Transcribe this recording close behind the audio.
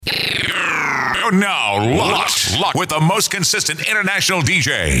You're now locked with the most consistent international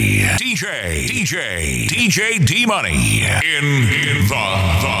DJ D-Money in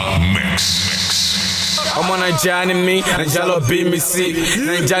the mix. I'm on Naija me, Naija lo be me see.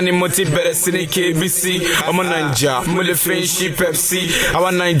 Naija ni moti better sin KBC. I'm on Naija, mo le friendship Pepsi. I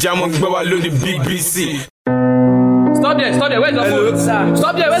want Naija mo gbe wa lo the big BC. Stop there, where's the phone?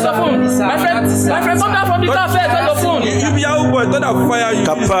 Stop there, where's the phone? My friend, come down from the car first, where's the phone? You be out boy, don't have fire you.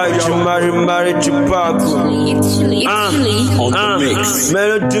 Kappa, you marry Tupac. On the mix.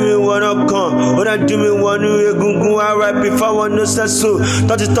 Man, do me wanna come, when I do me wanna egungun. I rap if I want no so.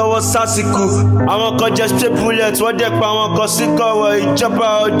 That is towards Sasiku. I want to just straight bullets. What they I want to see cover. You chop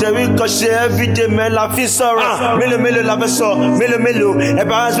out the week, cause she every day, man, la fille sorrow. Melo, la vessel, melo. Et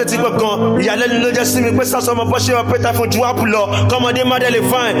par un petit peu quand, il y a le just see me, mais ça, ça m'a pas chez un pétard. Faut jouer pour l'or, comment des modèles est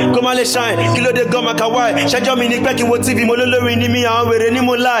fine, comment les shine, kilo de gomme à kawaii, chaque jour mini qui voit TV, mon lolo ni mi en wéré ni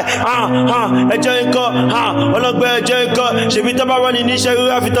mon lie, et j'ai encore, on l'a fait, j'ai encore, j'ai vu ta baronne ni j'ai eu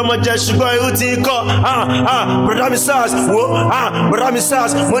à vite mon jet, je suis quoi et outil encore, brother mi sas, brother mi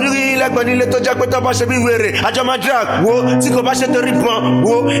sas, mon riz il est bon, il est tout jack, mais t'as pas chez wéré, à jamais drag, si qu'on va chez te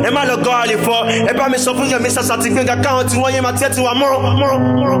ripon, et mal le gars il est fort, et pas mes souvenirs, mais ça certifié qu'à quand tu vois ma tête, tu vas mort.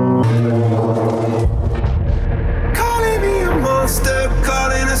 Monster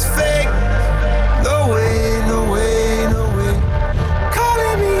calling us fake. No way.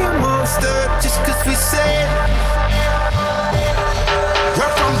 Calling me a monster just cause we say it. We're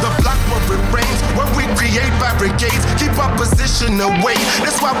from the block where it rains, where we create barricades, keep our position away.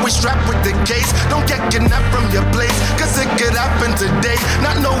 That's why we strapped with the case. Don't get kidnapped from your place, cause it could happen today.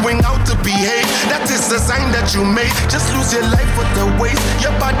 Not knowing how to behave, that is a sign that you made. Just lose your life with the waste.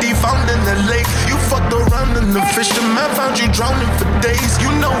 Your body found in the lake. You fucked around and the fisherman found you drowning for days. You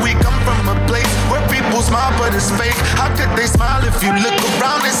know we come from a place where people smile but it's fake. How could they smile if you look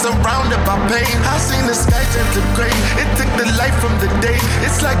around and surrounded by pain? I seen the sky turn to gray. It took the light from the day.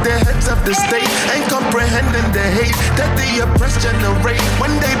 It's like the heads of the state ain't comprehending the hate that the oppressed generate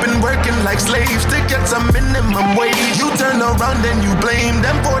when they've been working like slaves to get some minimum wage. You turn around and you blame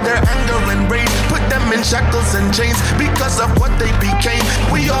them for their anger and rage. Put them in shackles and chains because of what they became.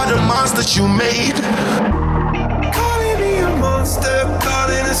 We are the monsters you made. Calling me a monster,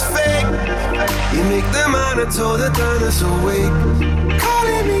 calling us fake. You make them monitor the turn us awake.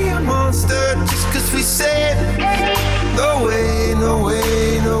 Calling me a monster just cause we said no way.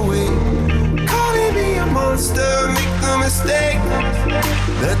 Calling me a monster, make no mistake.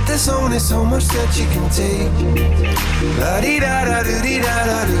 That there's only so much that you can take.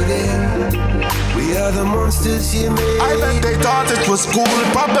 We are the monsters you made. I bet they thought it was cool,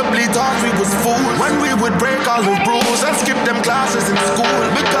 probably thought we was fools when we would break all the rules and skip them classes in school.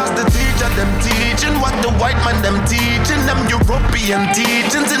 Because the teacher them teaching what the white man them teaching, them European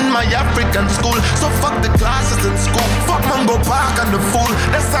teachings in my African school. So fuck the classes in school, fuck Mango Park and the fool.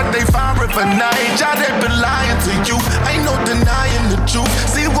 That's how they found River Niger, they've been lying to you. Ain't no denying the truth.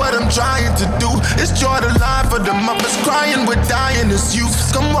 See what I'm trying to do is draw the line for the mothers crying with dying as youth.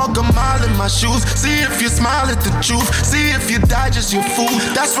 Come walk a mile in my shoes, see if you smile at the truth. See if you digest your food,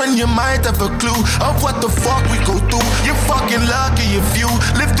 that's when you might have a clue of what the fuck we go through. You're fucking lucky if you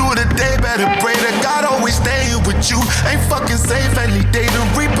live through the day, better pray that God always stay with you. Ain't fucking safe any day, the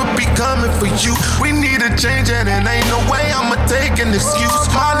reaper be coming for you. We need a change and it ain't no way I'ma take an excuse.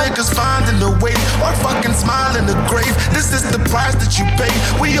 My niggas finding a way or fucking smile in the grave. This is the price that you pay.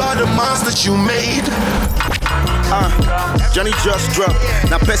 We are the monsters you made. Johnny just dropped.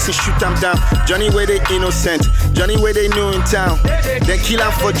 Now person shoot them down. Johnny where they innocent. Johnny where they new in town. Then kill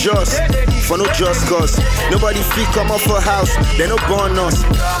him for no just cause. Nobody feel come up for house. They no born us.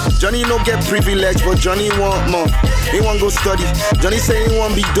 Johnny no get privilege, but Johnny want more. He want go study. Johnny say he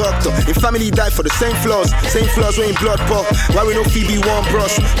want be doctor. In family die for the same flaws when in blood pour. Why we no Phoebe one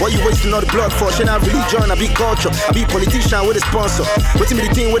bros? Why you wasting all the blood for? She not religion, I be culture. I be politician with a sponsor. Waiting me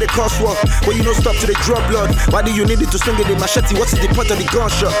the thing with the cost war. Where you no stop to the drop blood. Why do you need it to swing it in machete? What's the point of the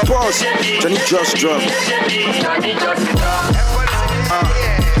gunshot? Pause. Johnny just drop.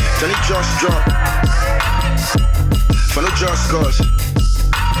 Johnny just drop. For no just cause.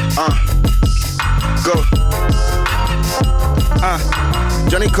 Go.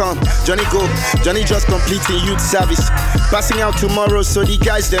 Johnny come, Johnny go, Johnny just completing youth service. Passing out tomorrow, so the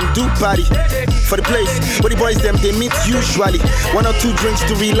guys them do party. For the place where the boys them they meet usually. 1 or 2 drinks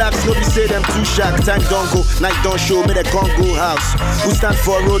to relax, nobody say them too shark. Time don't go, night don't show, make a Congo house. Who stand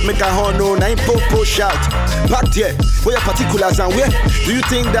for a road, make a horn, no, nine po shout. Back there, where your particulars and where? Do you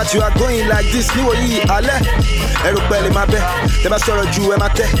think that you are going like this? New ye, ale. Aeropel in my bed, them I saw a Jew in my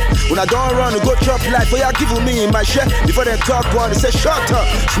tech. When I don't run, go chop life, where you giving me in my share. Before they talk one, they say shut up.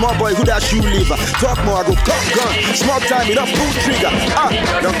 Small boy, who that shoe lever? Talk more, I go cut gun. Small time, enough pull trigger.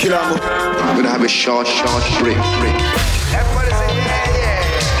 Don't kill him. I'm gonna have a short break. Everybody say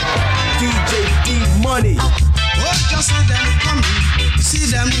yeah. DJ D-Money. Oh, just see them coming, see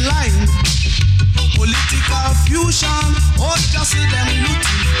them lying. Political fusion, oh, just see them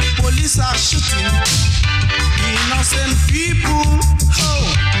looting. Police are shooting innocent people. Oh,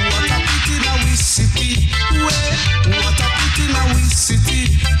 what a pity now we city. What a pity now we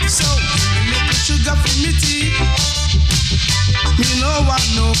city. So, little sugar for me tea. Me no want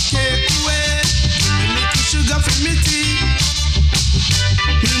no cake away. Little sugar for me tea.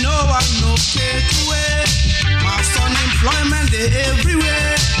 Me no want no cake away. Mass unemployment they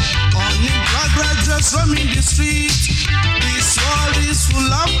everywhere. Unemployed graduates roaming the street. This world is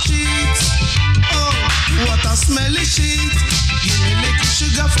full of cheats. Oh, what a smelly shit. Give me little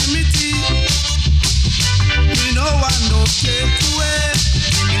sugar for me tea. Me no want no cake away.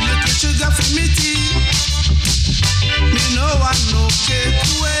 Give me little sugar for me tea. Me no want no cake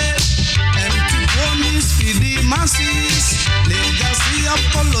away. Empty promise for the masses. Legacy of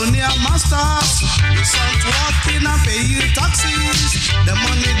colonial masters. You start working and paying taxes. The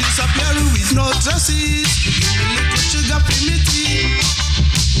money disappearing with no traces. Give me little sugar for me tea.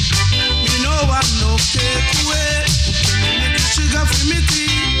 Me no want no cake away. Give me little sugar for me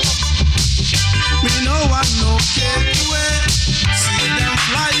tea. Me no want no cake away. See them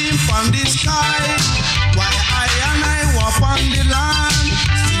flying from the sky. Why I walk on the land.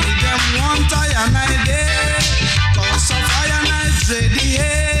 See them want I and I there. Cause of I and I dread the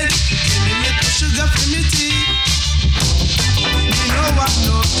head. Give me little sugar for me tea. Me no want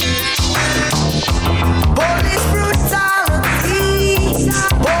no cake away. Police brutality.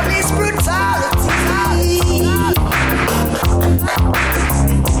 Police brutality.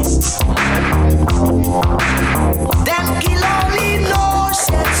 Them kill all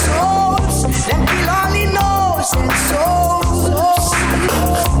innocent souls. Them kill all innocent souls.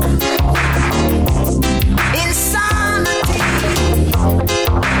 Insanity.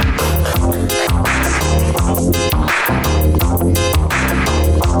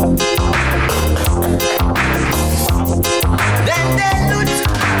 Then they loot,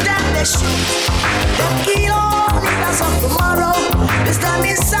 then they shoot. Them kill all leaders of tomorrow. This time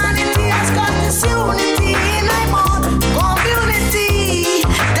insanity has got this unity in my own community.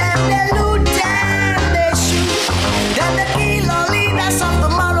 Then they loot, then they shoot. Then they kill all leaders of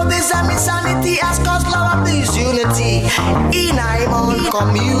tomorrow. This time insanity has caused love of this unity in my own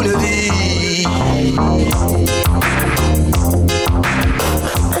community.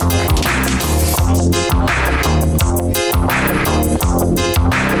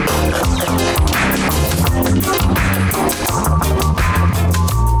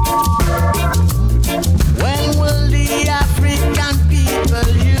 When will the African people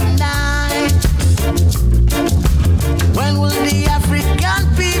unite? When will the African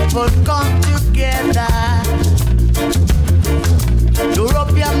people come together?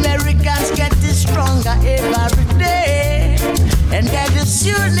 European Americans getting stronger every day, and there is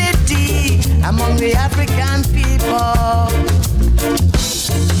unity among the African people.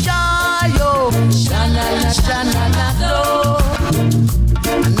 Shayo, shanana, shanana, do.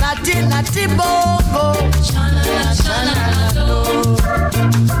 Nati, nati, bongo, shanana, shanana, do.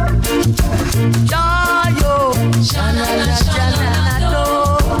 Shayo, shanana, shanana, do.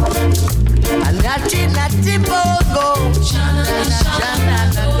 Nati, nati, bongo, shanana,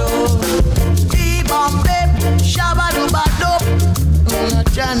 shanana, do. T-bombe, shabadubado,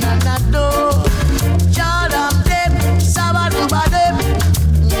 shanana, do. Shadam, sabadubado,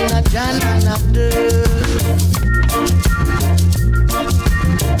 shanana, do.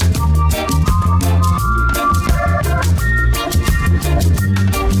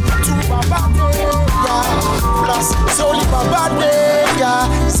 Soli babadega,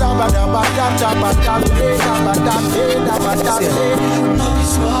 sabada badata badata badata badata. No be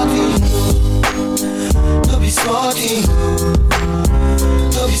smarting, no be smarting,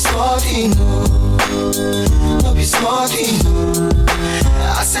 no be smarting, no be smarting.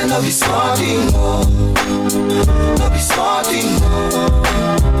 I said no be smarting, no be smarting,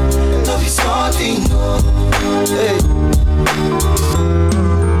 no be smarting.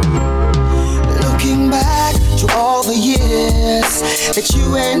 Looking back to all the years that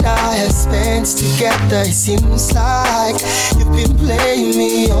you and I have spent together, it seems like you've been playing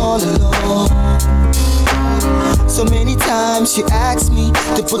me all along. So many times you asked me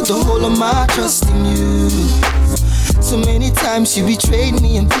to put the whole of my trust in you. So many times you betrayed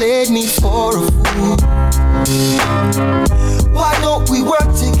me and played me for a fool. Why don't we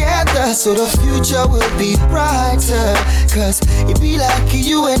work together so the future will be brighter? Cause it be like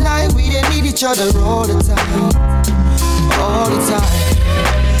you and I, we didn't need each other all the time. All the time.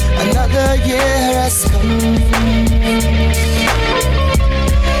 Another year has come,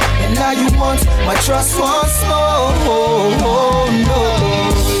 and now you want my trust once more. Oh, no.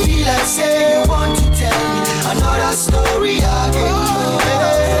 It be like say you want to tell me another story again.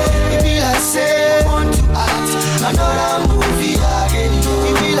 It be like say you want to act another movie again.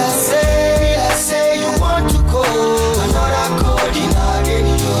 It be like say you want to go another coding again.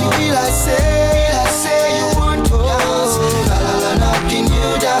 It be like say you want to dance, nothing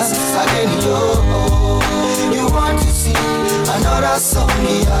you dance again. You want to see another song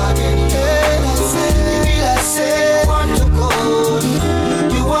again. It be like say you want to go,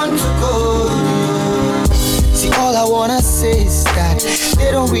 you want to go. See, all I wanna say is that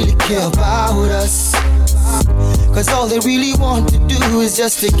they don't really care about us. Cause all they really want to do is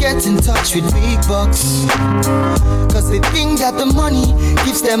just to get in touch with big bucks. Cause they think that the money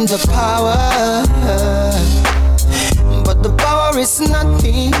gives them the power. But the power is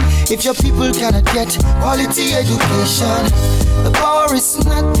nothing if your people cannot get quality education. The power is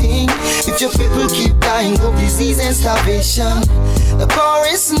nothing if your people keep dying of disease and starvation. The power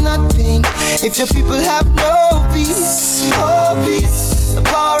is nothing if your people have no peace, no peace. The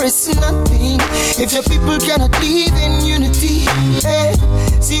power is nothing if your people cannot live in unity. Hey,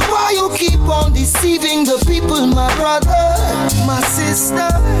 see why you keep on deceiving the people, my brother, my sister.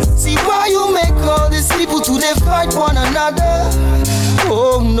 See why you make all these people to they fight one another.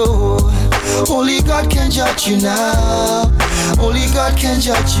 Oh no, only God can judge you now. Only God can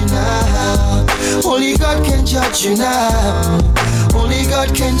judge you now. Only God can judge you now. Only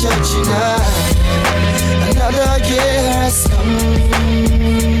God can judge you now. Another year has come,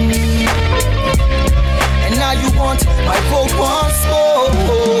 and now you want my vote once more.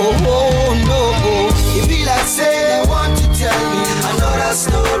 Oh no, it be like say they want to tell me another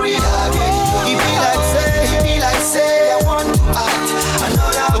story again. It be like say I want to act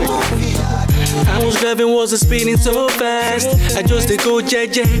another movie. I was driving, wasn't speeding so fast. I just did go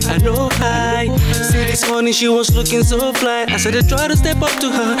JJ, I know I. See this morning she was looking so fly. I said I try to step up to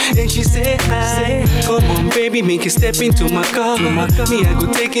her and she said hi. Come on baby, make it step into my car. Me I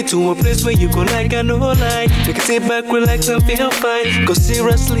go take it to a place where you go like I know lie. You can sit back, relax and feel fine. Cause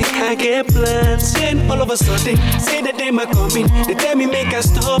seriously I get plans. Then all of a sudden, say that they might coming. They tell me make I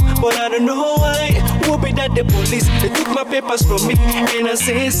stop, but I don't know why. Who be that the police? They took my papers from me and I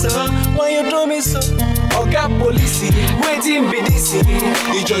say so. Why you do me so? Oga police, waiting be this.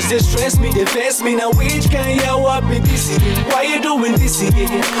 You just stress me, they face me. Now which can you what be this? Why you doing this?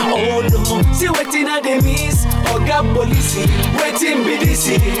 Oh no, see waiting at the miss. Oga police, waiting be this.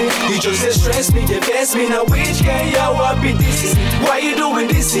 You just stress me, they face me. Now which can you what be this? Why you doing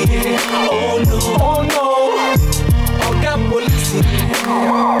this? Oh no, Oga police.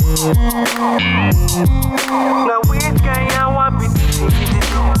 Now which can you what be this?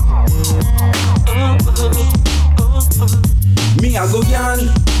 Me I go yarn,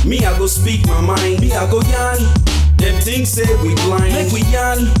 me I go speak my mind. Me I go yarn, them things say we blind. Make we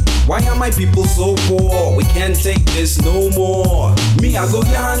yarn, why are my people so poor? We can't take this no more. Me I go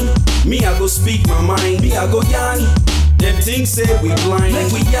yarn, me I go speak my mind. Me I go yarn, them things say we blind.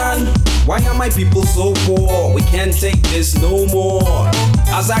 Make we yarn, why are my people so poor? We can't take this no more.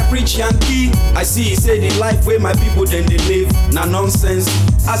 As I preach Yankee, I see say the life where my people then they live, nah nonsense.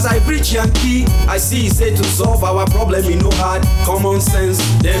 As I preach Yankee, I see say to solve our problem in no hard common sense.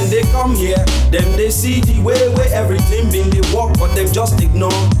 Them they come here, them they see the way where everything been they work, but them just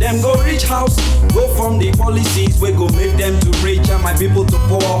ignore. Them go reach house, go from the policies where go make them to rich and my people to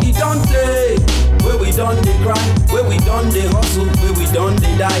poor. It don't take where we done they cry, where we done they hustle, where we done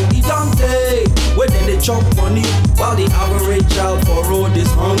they die. It don't take where then they chop money while the average child for road is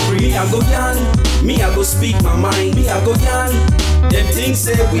hungry. Me I go yarn, me I go speak my mind. Me I go yarn, them things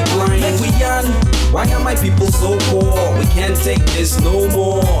say we blind. Make we yarn, why are my people so poor? We can't take this no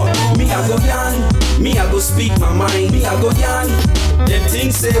more. Me I go yarn, me I go speak my mind. Me I go yarn, them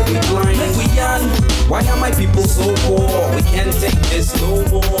things say we blind. Make we yarn, why are my people so poor? We can't take this no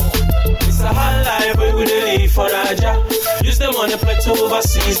more. It's a hard life where we live for Raja. Use them on the play to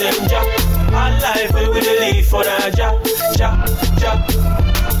overseas them ja. Hard life where we live for Raja. It's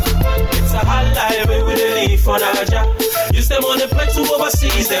a hard life where we live for Raja. Use them on the play to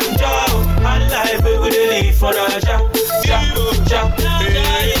overseas them ja. Hard life where we live for Raja.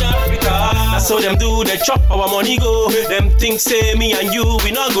 In Africa, that's how them do. They chop our money go. Them things say me and you,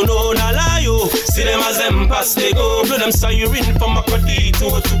 we not gonna know, nah lie you. See them as them pass they go. Blow them siren from a cody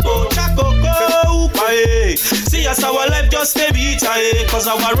to go. Chaco go, aye. See us our life just a beat, aye. Cause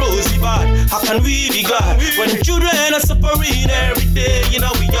our rosy bad, how can we be glad? When children are suffering every day, you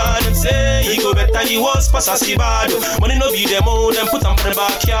know we got them say, he go better, he was pass us bad. Money no be them own, them put them in the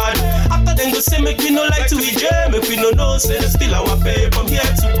backyard. After them go say, make we no like to eat jam, make we no know, say they still our pay from here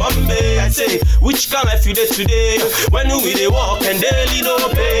to Bombay. I say, which kind of life you did today? When we they walk and daily no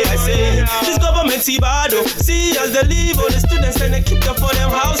pay. I say, this government see bad, see as they leave all the students and they keep them for them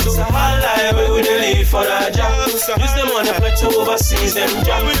houses. Our life we would live for that job. Use them on the play to overseas them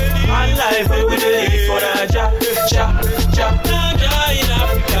job. Our life we would live for that job. Job in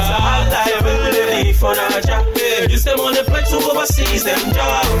Africa. Our life we would live for that job. Use them on the play to overseas them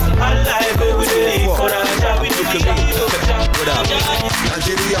job. Our life we would live for that job.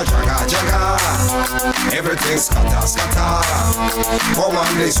 Nigeria jaga. Everything scatter. For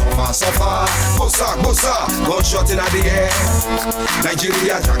one day suffer. Bossa, gunshot in the air.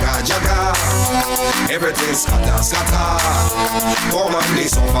 Nigeria jaga. Everything scatter. For one day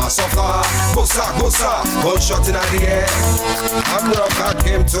suffer. Bossa, gunshot in the air. I'm rocker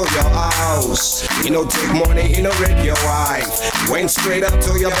came to your house. He no take money, he no rape your wife. Went straight up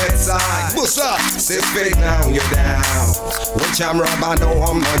to your bedside. Bossa, say straight now you're down. Which I'm robber, no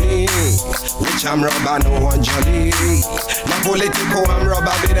one money. Which I'm robber, no one jolly. Na political, I'm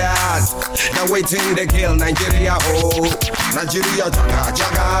robber with that. Now waiting to kill Nigeria, oh. Nigeria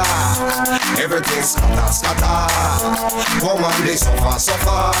jaga. Everything scatter. Come on, they suffer.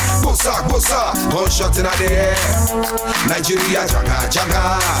 Bossa, gunshot in the air. Nigeria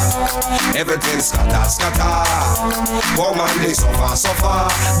jaga. Everything scatter. Come on, they suffer.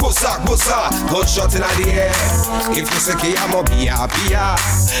 Bossa, gunshot in the air. If you say Kiyamo Bia,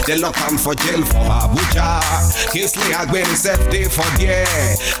 they lock him for jail for Abuja. Kingsley Agben himself day for there.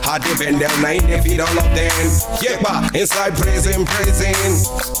 Had they been down 9, they feed all of them. Yeah, but inside praising.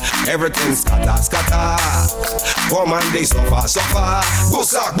 Everything scatter. Come on, they suffer.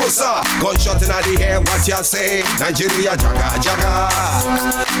 Bossa, gunshot in the air. What you say? Nigeria jaga.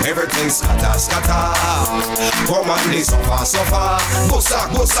 Everything scatter. Come on, they suffer.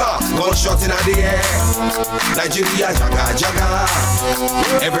 Bossa, gunshot in the air. Nigeria jaga.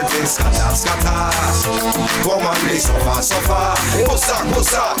 Everything scatter. Come on, they suffer.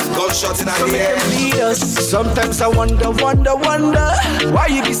 Bossa, gunshot in the air. Sometimes I wonder why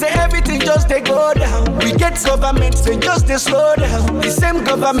you be say everything just they go down. We get governments, they just they slow down. The same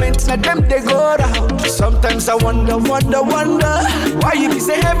governments, na them they go down. Sometimes I wonder why you be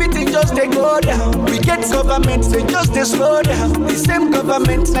say everything just they go down. We get governments, they just they slow down. The same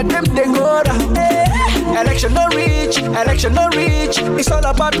governments, na them they go down. Election no reach. It's all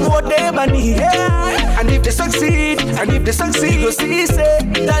about what they money. And if they succeed, you go see say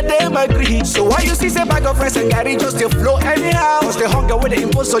that them agree. So why you see say bag of rice and carry just they flow anyhow? Cause the hunger with the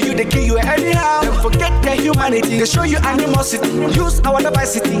impose so you they kill you anyhow. Don't forget their humanity, they show you animosity. Use our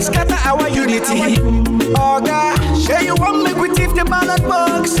diversity, scatter our unity. Oh God, share you want me with thief the ballot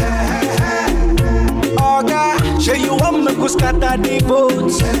box. Oh God, share you want me to scatter the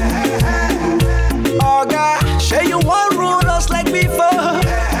votes. Oh God, share you want rule us like before.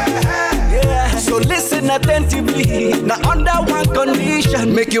 Yeah, so listen attentively. Now under one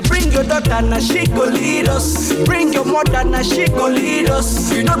condition, make you bring your daughter, now she go lead us. Bring your mother, now she go lead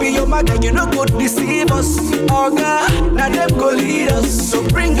us. You know be your mother, you know go deceive us. Oh God, now them go lead us. So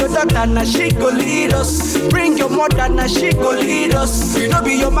bring your daughter, now she go lead us. Bring your mother, now she go lead us. You know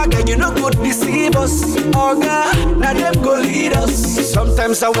be your mother, you know go deceive us. Oh God, now them go lead us.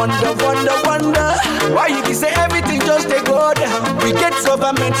 Sometimes I wonder why you be say everything just they go down. We get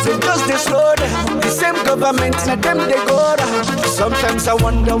governments, they just they slow down. The same governments, na them they go down. Sometimes I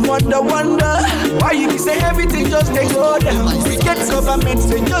wonder why you be say everything just they go down. We get governments,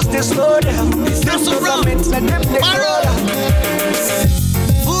 they just they slow down. The same governments, na them they go down.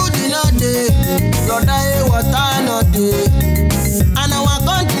 Food in a day, brother, water no day. And our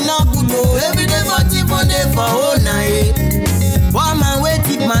country not good oh. Every day for day for all night. One man wait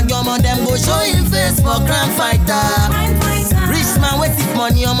it man, your man them go show him face for crime fighter. Rich man wait it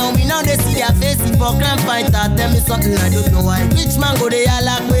money, your man we now they see their face for crime fighter. Tell me something I don't know why. Rich man go they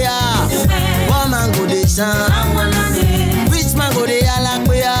like we are. One man go they shine. Rich man go they like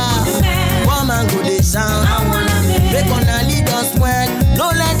we are. One man go they shine. They gonna lead us well.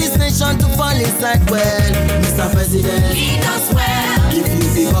 Don't let this nation to fall inside well. Mr. President, lead us well. If you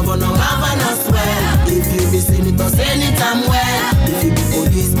be governor, govern us well. If you be senator, senator well. If you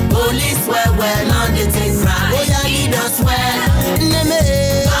be police well. Now they take right. Oh yeah, lead us well.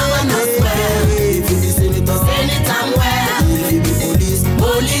 Govern us well. If you be senator, senator well. If you be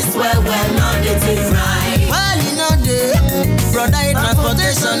police well. Now they take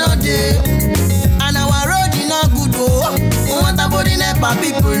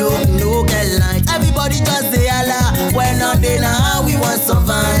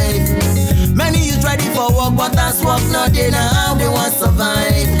work, but as work no day now, how they want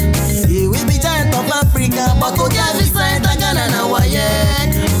survive? He will be giant of Africa, but to get this side, I Ghana now,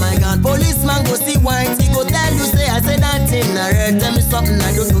 yeah. My God, policeman go see white, he go tell you, say, I say that thing, I read, tell me something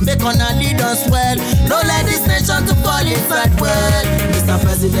I don't know, make on a lead us well. Don't let this nation to fall inside well. Mr.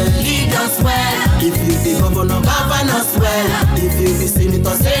 President, lead us well. If you be governor, govern us well. If you be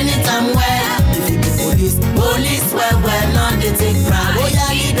senator, senator well. If you be police, police well, not they take pride. Oh yeah,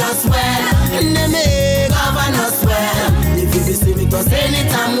 lead us well. And then govern us well. If you be senator,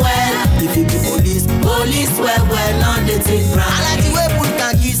 senator well. If you be police, police well, not they take pride. I like the way put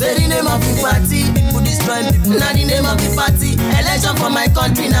khaki, say the name of the party. People destroy people, not the name of the party. Election for my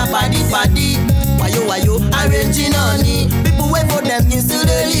country, now party. Wayo, arranging honey. People wait for them, still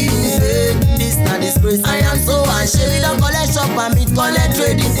they live. This not disgrace, I am so ashamed. We don't collect shop permit, collect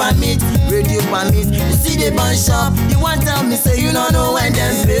trading permit, radio permit. You see the bun shop, you want tell me say you don't know when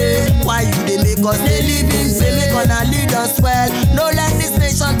them pay. Why you they make us they live in pay? Make gonna lead us well. Don't let this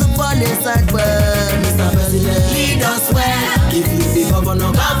nation to fall inside well. Mr. President, lead us well. If you be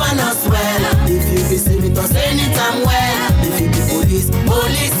governor, govern us well. If you be senator, senator well. If you be police,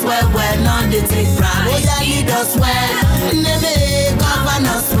 police well, not they take pride. Oh yeah, lead us well. Never govern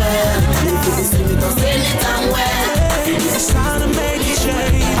us well. If you be senator, senator well. It's time to make a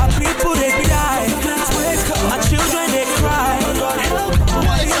change. Our people they die. Our children they cry.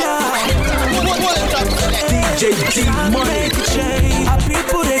 DJ D Money. Our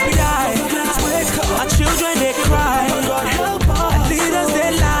people they die. Our children they cry. Our leaders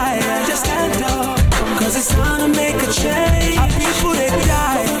they lie. Just stand up, 'cause it's time to make a change. Our people they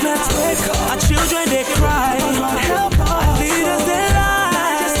die. Our children they cry. Our leaders they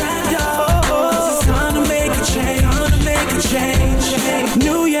lie. Just stand up, 'cause it's time to make a change.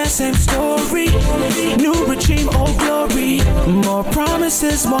 New year, same story. New regime, old glory. More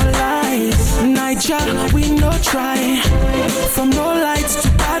promises, more lies. Niger, we no try. From no lights to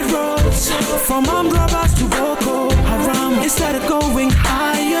bad roads. From armed robbers to Boko Haram. Instead of going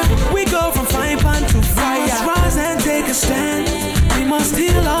higher, we go from frying pan to fire. Rise and take a stand. We must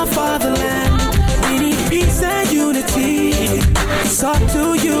heal our fatherland. We need peace and unity. It's up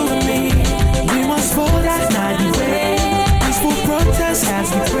to you and me. We must vote as 90 way. Peaceful protest as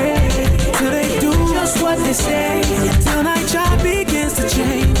we pray. Till they do just what they say. Till Nigeria begins to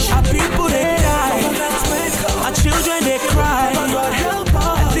change. Our people they die. Our children they cry. Our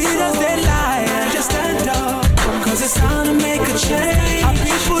leaders they lie. Just stand up, 'cause it's time to make a change. Our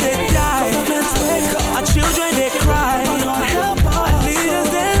people they die. Our children they cry. Our leaders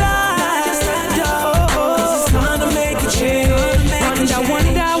they lie. Just stand up, 'cause it's time to make a change.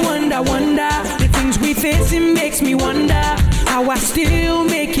 Wonder. The things we facing makes me wonder how I still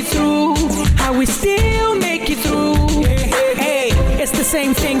make it through. How we still make it through. Hey, it's the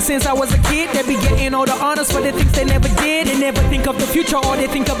same thing since I was a kid. They be getting all the honors for the things they never did. They never think of the future, all they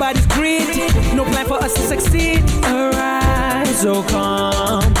think about is greed. No plan for us to succeed. Arise, oh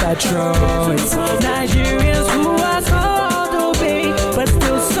compatriots, Nigerians who are called obey, but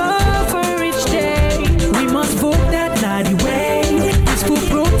still suffer each day. We must vote that 90 way. Peaceful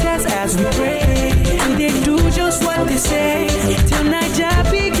protest as we pray. Till they do just what they say. Till Nigeria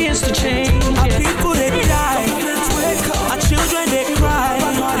begins to change. Our people they die. Our children they cry.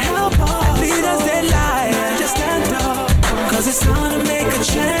 Our leaders they lie. Just stand up, 'cause it's time to make a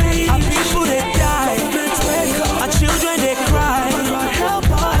change. Our people they die. Our children they cry.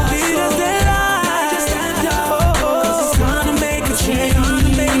 Our leaders they lie. Just stand up, 'cause it's time to make a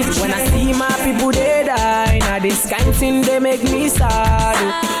change. When I see my people they die, now this kind thing they make me sad.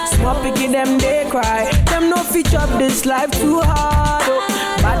 Small picking them they cry. Them no feature up this life too hard.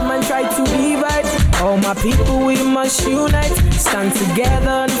 Bad man try to divide. All my people we must unite. Stand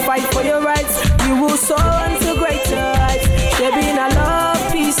together and fight for your rights. You will soar unto greater heights. There be no love,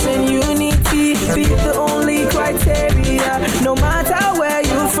 peace and unity. Be the only criteria. No matter where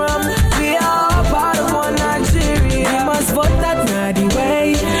you from, we are all part of one Nigeria. We must vote that 90 way.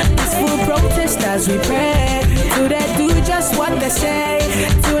 Peaceful protest as we pray. Do they do just what they say?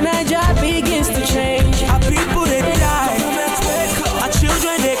 Till Nigeria begins to change. Our people they die. Our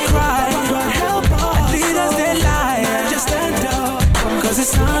children they cry. Our leaders they lie. Just stand up, 'cause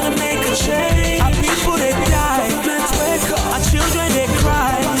it's time to make a change. Our people they die. Our children they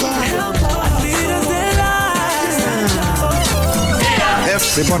cry. Our leaders they lie.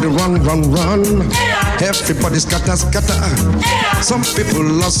 Everybody run. Everybody scatter. Some people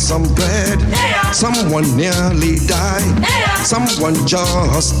lost some bread. Someone nearly died. Someone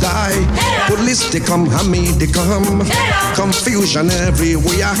just died. Police they come, Hammy they come. Confusion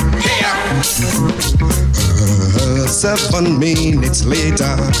everywhere. 7 minutes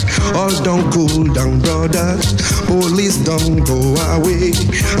later, all done cool down, brother. Police don't go away,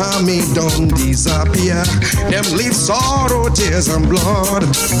 army don't disappear. Them leave sorrow, tears and blood.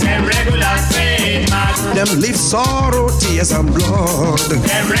 Them regular trademark. Them leave sorrow, tears and blood.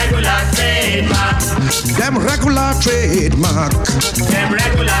 Them regular trademark. Them regular trademark. Them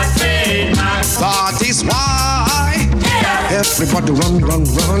regular trademark. That is why everybody run.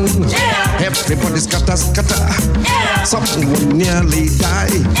 Everybody scatter. Someone nearly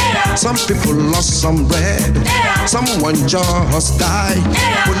die. Some people lost some bread. Someone just die.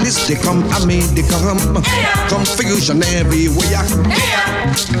 Police they come, army they come. Confusion everywhere.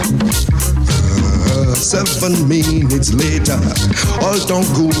 7 minutes later, all done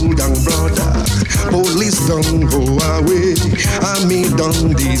cool down, brother. Police don't go away, army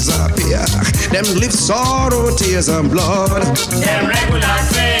don't disappear. Them live sorrow, tears and blood. Them regular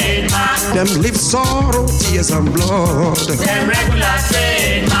trademark. Them live sorrow, tears and blood. Them regular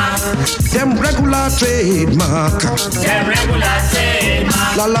trademark. Them regular trademark. Them regular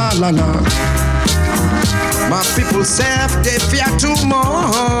trademark. La. My people say they fear too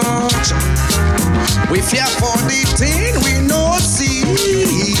much. We fear for the thing we no see.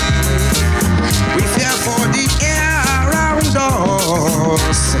 We fear for the air around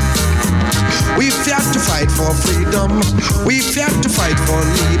us. We fear to fight for freedom. We fear to fight for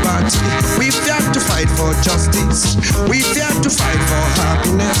liberty. We fear to fight for justice. We fear to fight for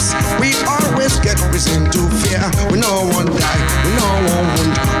happiness. We always get reason to fear. We no one die. We no one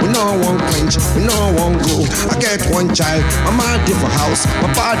wound. We no one quench. We no one go. I get one child. My mother for house. My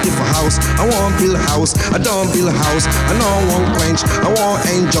body for house. I want build a house. I don't build a house. I no one quench. I want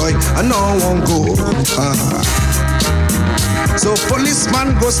enjoy. I no one go. So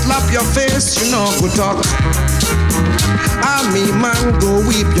policeman go slap your face, you know go talk. Army man go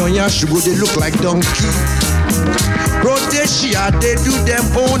whip your yash, go they look like donkey. Rhodesia they do them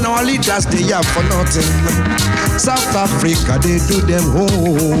own, our leaders they have for nothing. South Africa they do them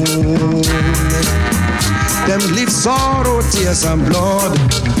own. Them live sorrow, tears and blood.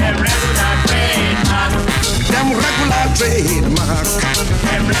 Them regular trademark. Them regular trademark.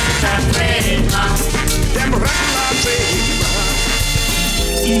 Them regular trademark. Them regular trademark.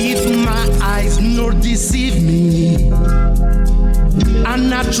 If my eyes no deceive me, and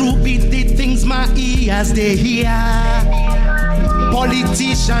not true be the things my ears they hear,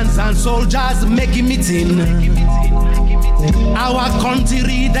 politicians and soldiers making meeting, our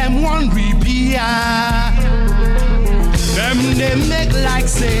country them one repair. Them they make like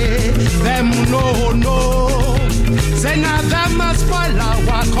say them no. Say now them must spoil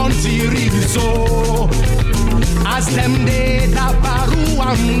our country so. As them they da baru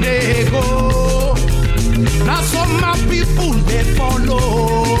and they go. Now some my people they follow.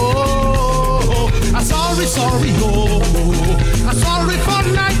 I'm sorry, oh. I'm sorry for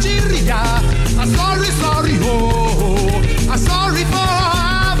Nigeria. I'm sorry, oh. I'm sorry for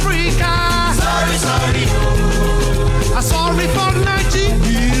Africa. Sorry, oh. I'm sorry for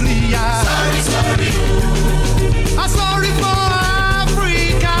Nigeria. Sorry, oh. I'm sorry for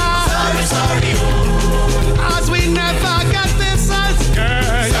Africa. Sorry, oh. As we never get this as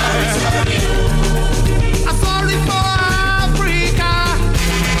girl. Sorry, oh. I'm sorry for Africa.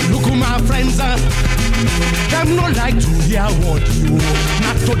 Look who my friends are. Them no like to hear what you.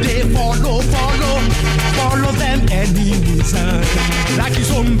 Not today follow them enemies. Like a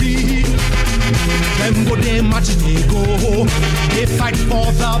zombie. Them go they march they go. They fight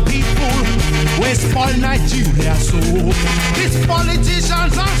for the people. We spoil Nigeria so. These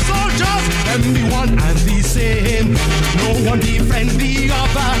politicians and soldiers, them be one and the same. No one defend the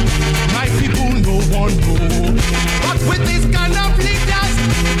other. My people no one know. But with this kind of leaders,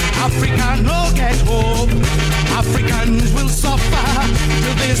 Africa no get hope. Africans will suffer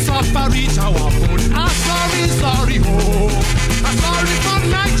till they suffer reach our bone. I'm sorry, oh. I'm sorry for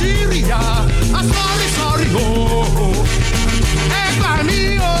Nigeria. I'm sorry, oh. Ebony,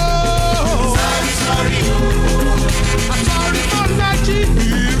 oh. Sorry, oh. I'm sorry for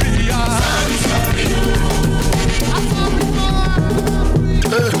Nigeria. Sorry, oh. I'm sorry for.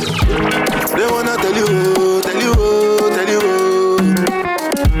 They wanna tell you.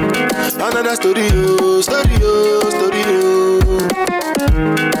 Another story.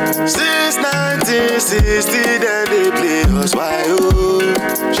 Since 1960, then they play us why oh.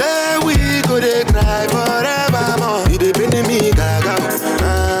 Shall we go they cry forevermore? You dey penny me gaga,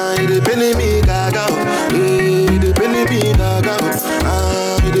 you dey penny me gaga, you dey penny me gaga,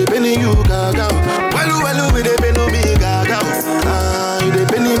 you dey penny you gaga. Well, we dey penny me gaga, you dey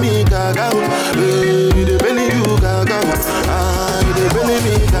penny me gaga, you dey penny you gaga, you dey penny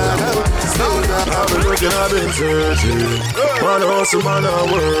me gaga. I'm looking I've been searching. Man hustle, man I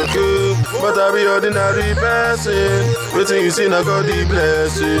work it. But I be ordinary person. Waiting you see, I got the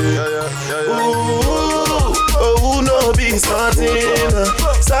blessing. Oh, no be smarting.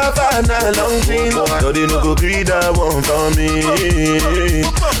 Savannah long thing. So they no go greed that one for me.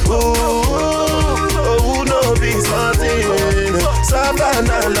 Oh, no be smarting.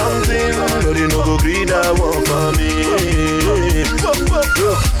 Savannah long thing. So they no go greed that one for me.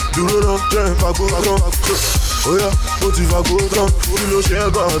 Do not oh yeah, but if I go down, you know she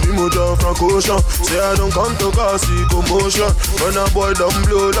got be more down from ocean. Say I don't come to cause commotion. When a boy don't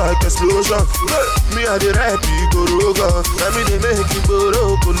blow like explosion. Me a the rap, go roga. Let me they make it go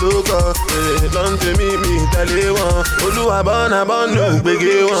loca. Don't tell me tell you one. Olu abon no big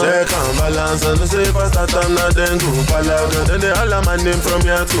one. Check and balance and say fast that I'm not then go palaga. Then they all my name from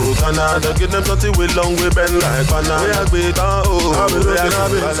here to Canada. Get them something with long way bend like banana. We a big I've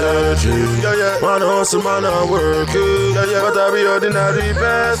been searching. Yeah, man hustle, man I work it. Yeah, but I be ordinary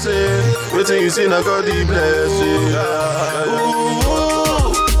person. Waiting you see, I got the blessing.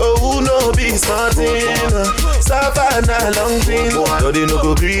 Oh, no be smarting. Savannah long thing. So they no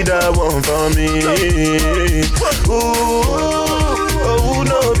go greed that one for me. Oh,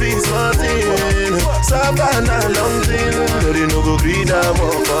 no be smarting. Savannah long thing. So they no go greed that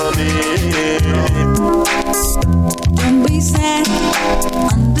one for me. Don't be sad,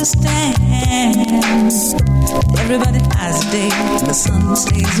 understand. Everybody has a day, the sun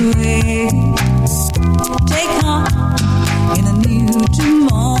stays away. Take heart in a new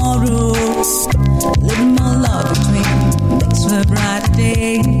tomorrow. Little more love between makes for a brighter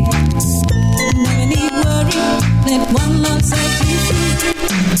day. Never need worry, let one love set you free.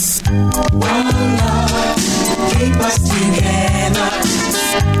 One love, keep us together.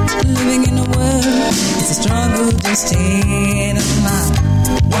 Living in a world, it's a struggle just staying alive.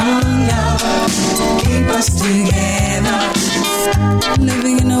 One love, keep us together.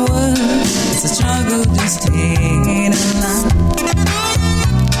 Living in a world, it's a struggle just staying alive.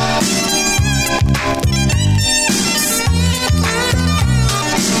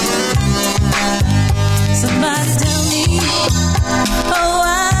 Somebody tell me, oh,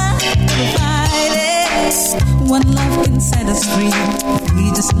 why we fight it? One love can set us free. We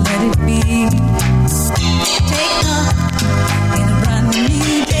just let it be. Take off in a brand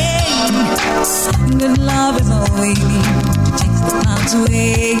new day. Good love is all we need to take the clouds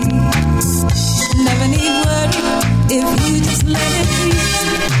away. Never need worry if you just let it be.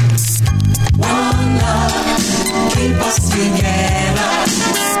 One love, keep us together.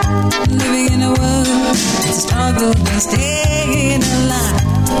 Living in a world, it's a struggle just staying alive.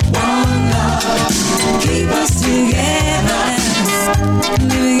 One love, keep us together.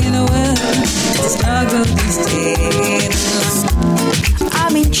 Living in a world, it's a struggle to stay alive.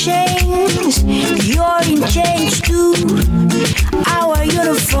 I'm in chains, you're in chains too. Our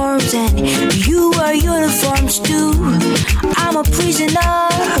uniforms and you are uniforms too. I'm a prisoner,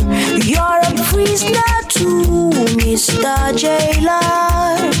 you're a prisoner too, Mr.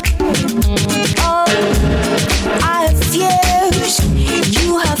 Jailer. Oh, I have fears,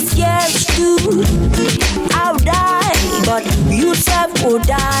 you have fears too. I'll die, but you self will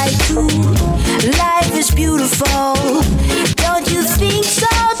die too. Life is beautiful, don't you think so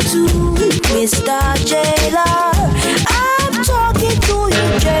too, Mr. Jailer? I'm talking to you,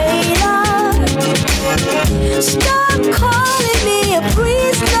 Jailer. Stop calling me a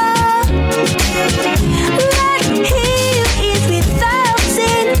prisoner. Let him is without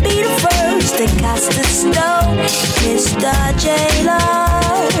sin be the first to cast the stone, Mr. Jailer.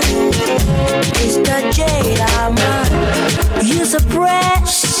 Mr. Jailer, man, you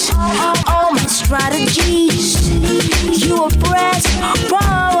suppress all my strategies. You oppress,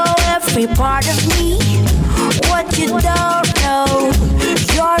 borrow every part of me. What you don't know,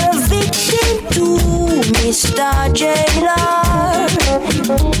 you're a victim too, Mr. Jailer.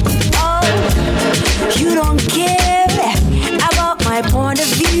 Oh, you don't care about my point of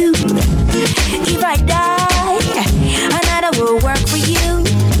view. If I die, another will work for you.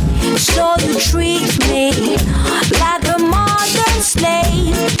 So you treat me like a modern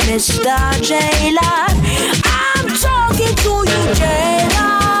slave, Mr. Jailer. I'm talking to you, Jailer.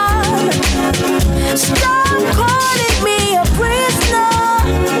 Stop calling me a prisoner.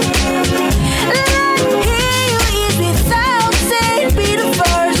 Let him eat without sin be the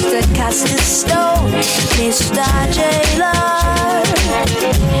first to cast the stone, Mr. Jailer.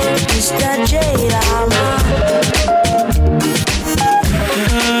 Mr. Jailer, man.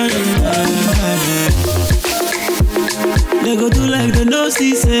 They go do like the no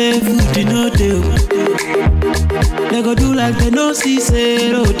see say food you know do. They go do like they no see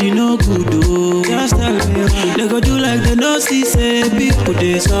say road no good oh. Just tell me why. They go do like they no see say people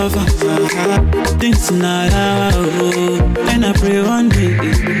they suffer. Things not oh. And I pray one day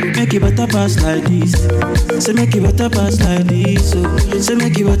make it better pass like this. Say make it better pass like this oh. Say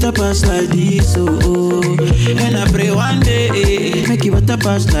make it better pass like this oh. And I pray one day make it better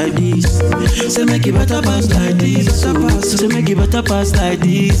pass like this. Say make it better pass like this oh. Say make it better pass like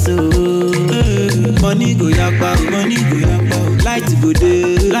this oh. Money go yakpa, money go yakpa. Light go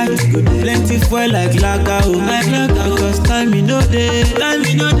dey, light go dey. Plenty fuel like lager oh, like lager. Cause time me no dey, time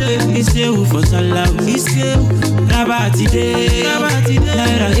me no dey. It's you for salah, it's you. Rabati dey, rabati dey.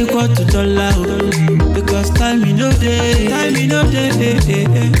 Naira equal to dollar oh. Because time me no dey, time me no dey.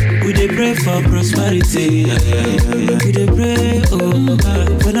 We dey pray for prosperity, we dey pray oh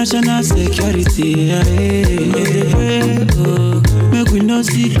for national security. We dey pray oh make we no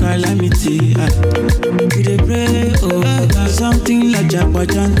see calamity. We dey pray oh something like Jabba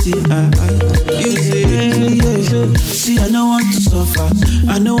Janti. You say see I don't want to suffer.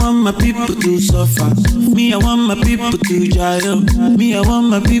 I don't want my people to suffer. Me I want my people to jail. Me I want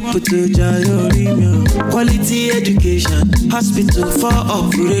my people to jail. Quality education, hospital for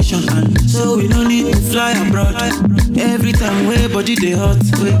operation, and so we no need to fly abroad. Every time we body dey hot,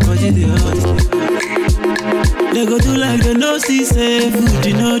 we body dey hot. They go do like they no see say food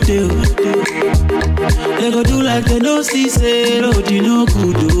you no dey. They go do like they no see say road you no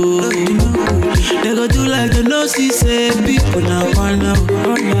good oh. They go do like they no see say people now find out.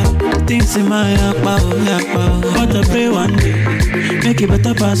 Things in my yakpa oh. But I pray one day make it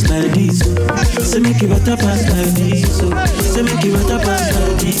better pass like this oh. Say make it better pass like this oh. Say make it better pass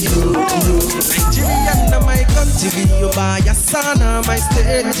like this oh. Nigerian my country, oh, Bayasana my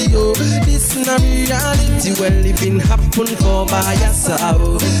state, oh. This na reality, well, it been happen for Bayasa,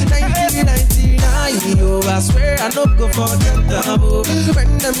 oh. 1999, oh, I swear I don't go forget that, oh.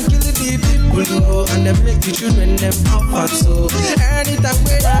 When them kill the people, oh, and them make the children them out, so anytime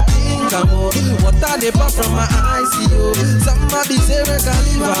when I think I'm, oh, what are they pop from my eyes, oh. Somebody say we can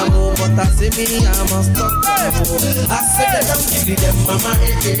leave, oh, but I say me, I must stop, oh. I said they don't kill them, mama,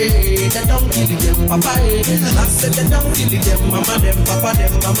 they don't kill them, papa, I said they don't kill them, mama, them, papa,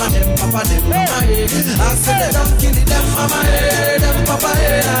 them, mama, them, papa, them, mama, I said they don't kill them, mama, them, papa,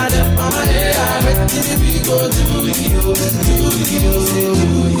 them, mama, I till we go to you.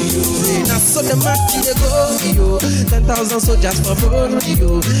 Now so them march they go, yo. 10,000 soldiers for road,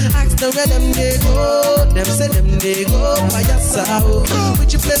 yo. Ask them where them they go, them say them they go Bayasa,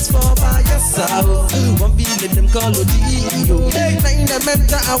 which place for Bayasa, one village them call Odi, yo. Nine them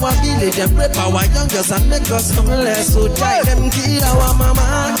enter our village, them rape our young girls and make us homeless. So die them kill our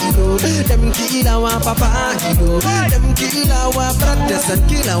mama, yo. Them kill our papa, yo. Them kill our brothers and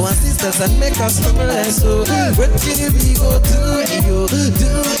kill our sisters and make us homeless. So what can we go do, yo?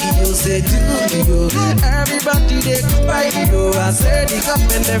 Say do, yo. Everybody they cry, yo. I said the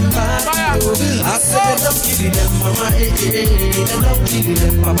government them bad, yo. I said they don't kill them, mama, they don't kill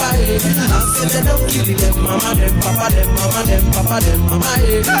them, papa, I said they don't kill them, mama, them, papa, them, mama, them, papa, them, mama,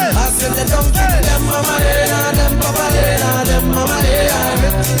 I said they don't kill them, mama, them, papa, them, mama,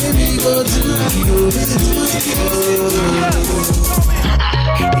 we go to you.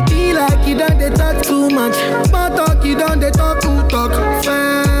 It be like you don't they talk too much, but talk you don't they talk too talk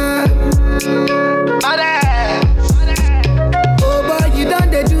fair. Oh boy, you don't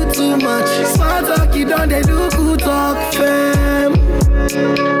they do too much, smart talk you don't they do good talk fam.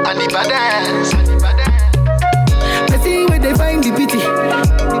 And the badass, I see where they find the pity.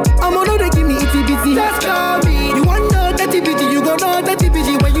 I'm gonna they give me itty bitty. Just call me. You want know that pity, you go know that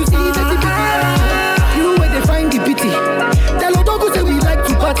pity when you see that pity. You where they find the pity. Tell Otoku say we like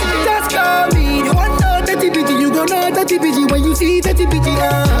to party. Just call me. You want know that pity, you go know that pity when you see that pity.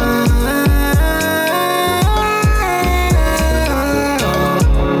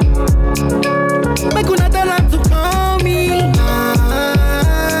 Make una tell her to call me.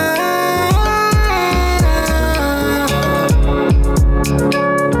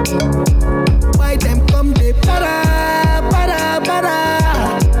 Why them come they para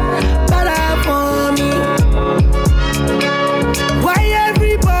for me? Why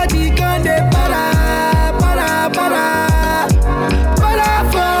everybody come they para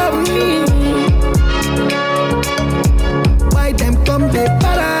for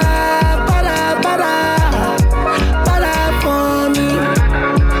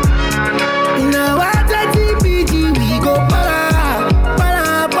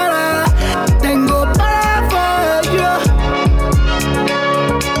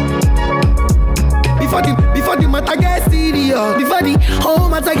matter gets serious. Before the whole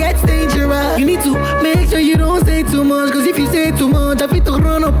matter gets dangerous. You need to make sure you don't say too much. Cause if you say too much, I feel to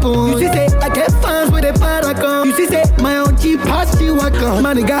run up on. You see say, I get fans with a paragon. You see say, my own cheap pass you walk on.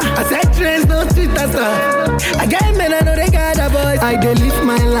 Man, nigga, I said trends, no street as I get men, I know they got a voice. I dey live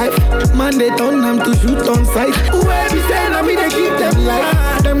my life. Man, they turn them to shoot on sight. Whoever say, I mean, they keep them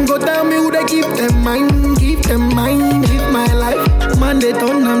life. Them go tell me who they keep them mind. Keep them mind, live my life. Man, they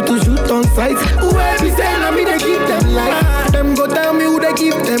turn them to shoot on sight. Whoever say, I mean, they keep them life. Them go tell me who they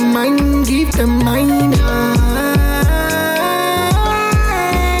keep them mind. Keep them mind.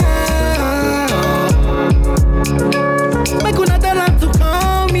 Make una tell them to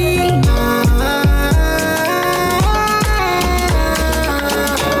call me.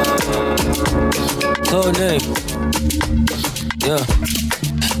 Code name. Yeah.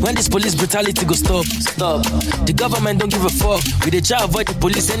 When this police brutality go stop. The government don't give a fuck. We dey try avoid the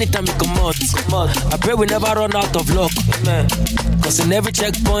police anytime we come out. I pray we never run out of luck. Amen. Cause in every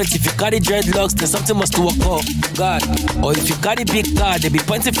checkpoint, if you carry dreadlocks, then something must work off. God. Or if you carry big car, they be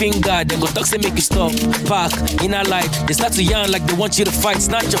pointing finger, then go talk say make you stop. Park, inner light, they start to yarn like they want you to fight.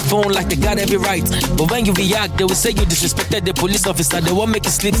 Snatch your phone like they got every right. But when you react, they will say you disrespected the police officer. They won't make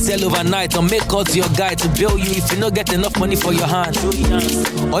you sleep still overnight or make calls to your guy to bail you if you don't get enough money for your hand.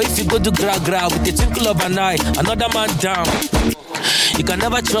 Or if you go to gra with the twinkle of an eye, another man down. You can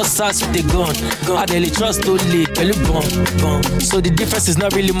never trust us with a gun. I daily trust only bomb. So the difference is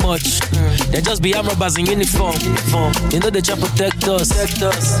not really much. They just be armed robbers in uniform. They know they try to protect us.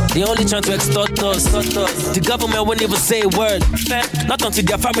 They only trying to extort us. The government won't even say a word. Not until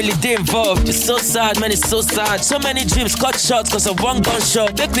their family they involved. It's so sad, man, it's so sad. So many dreams cut short cause of one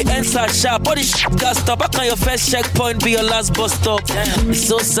gunshot. Make me answer sharp. All this shit got stop. How can your first checkpoint be your last bus stop? It's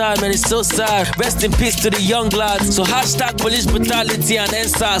so sad, man, it's so sad. Rest in peace to the young lads. So hashtag police brutality and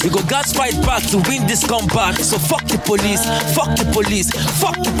NSAS. We go guys fight back to win this combat. So fuck the police, fuck the police,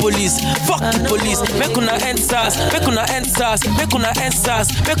 fuck the police, fuck the police. Make una NSAS, make una NSAS, make una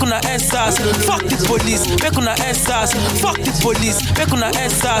NSAS, make una NSAS. Fuck the police, make una NSAS, fuck the police, make una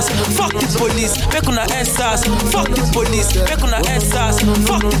NSAS, fuck the police, make una NSAS, fuck the police, make una NSAS,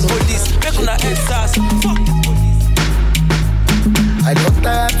 fuck the police, make una NSAS, fuck the police. I don't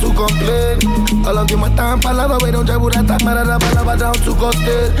tire to complain. All of them are time, palava, we don't travel that time, palava down to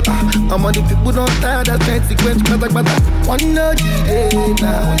coastal. I'm on the people don't tire, that consequence, but one no day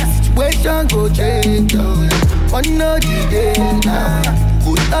now, situation go change. One no day now,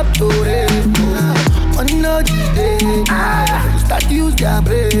 good up to it. One no day now, start to use their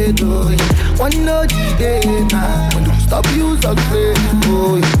brain. One no day now, stop use of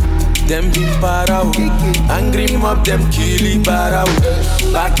brain. Them be para, angry mob, them killy para.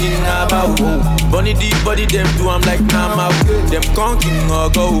 Back in Abao, bunny deep body, them do I'm like Nama. Them conking or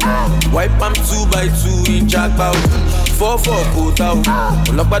go, wipe them 2 by 2 in Jackbow. 4-4 quota,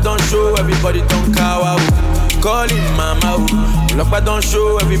 Lokpa don't show, everybody don't cow out. Call him mama, Lokpa don't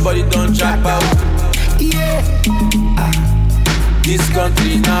show, everybody don't jack out. Yeah, this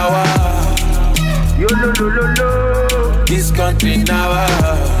country now, yo lo lo lo lo. This country now.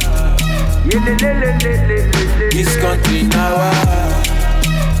 This country now.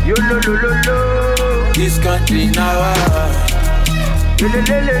 Yo lo lo lo lo. This country now.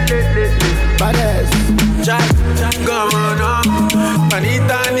 Badass. Governor,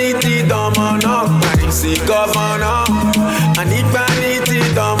 Anita Niti Domino, Nancy Governor, Anita Niti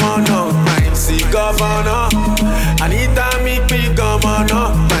Domino, Nancy Governor, Anita Mipi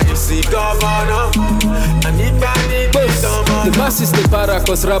Governor, Nancy Governor, Anita Niti Domino. The masses they para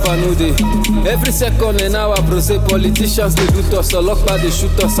cause rapper no day. Every second an hour, bro, say politicians they loot us, or lock by they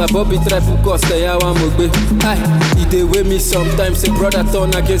shoot us, a Bobby try to cost the yawa mogbe. Aye, he they weigh me sometimes, a brother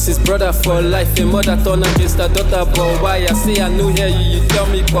turn against his brother for life, a mother turn against her daughter, but why? I say I know hear you tell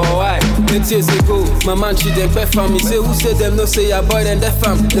me for why. 8 years ago, my man she didn't pay for me, say who say them no say ya boy then deaf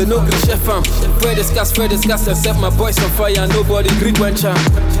fam, they no green chef fam. Spread the scars, and set my boys on fire, nobody green when champ.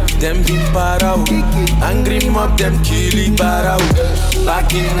 Them be para, angry mob, them killy para.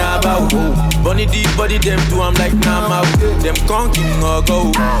 Back in Abao, bunny deep body, them do I'm like Nama. Them conking or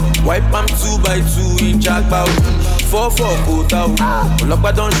go, wipe them 2 by 2 in Jackbow. 4-4 quota,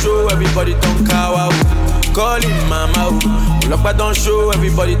 Lokpa don't show, everybody don't cow out. Call him mama, Lokpa don't show,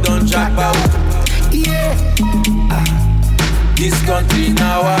 everybody don't jack out. Yeah, this country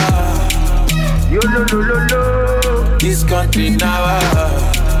now. Yo lo lo lo lo. This country now.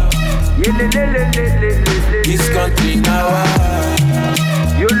 This country now.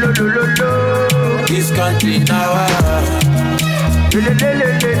 Yo lo lo lo lo. This country now.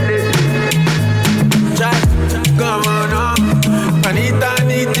 Governor, Anita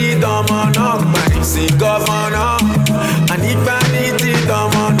Niti governor, my see governor. I need vanity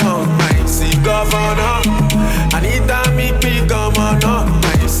governor, my see governor. I need a me big governor,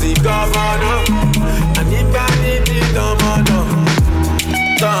 my see governor. I need vanity governor.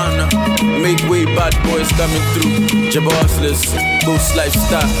 Done. Make way, bad boys coming through. Jabossless, ghost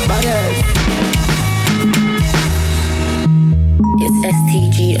lifestyle. Badass. It's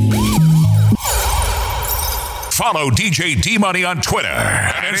STG. Follow DJ D-Money on Twitter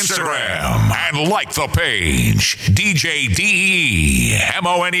and Instagram and like the page DJ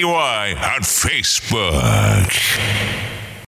DEMONEY on Facebook.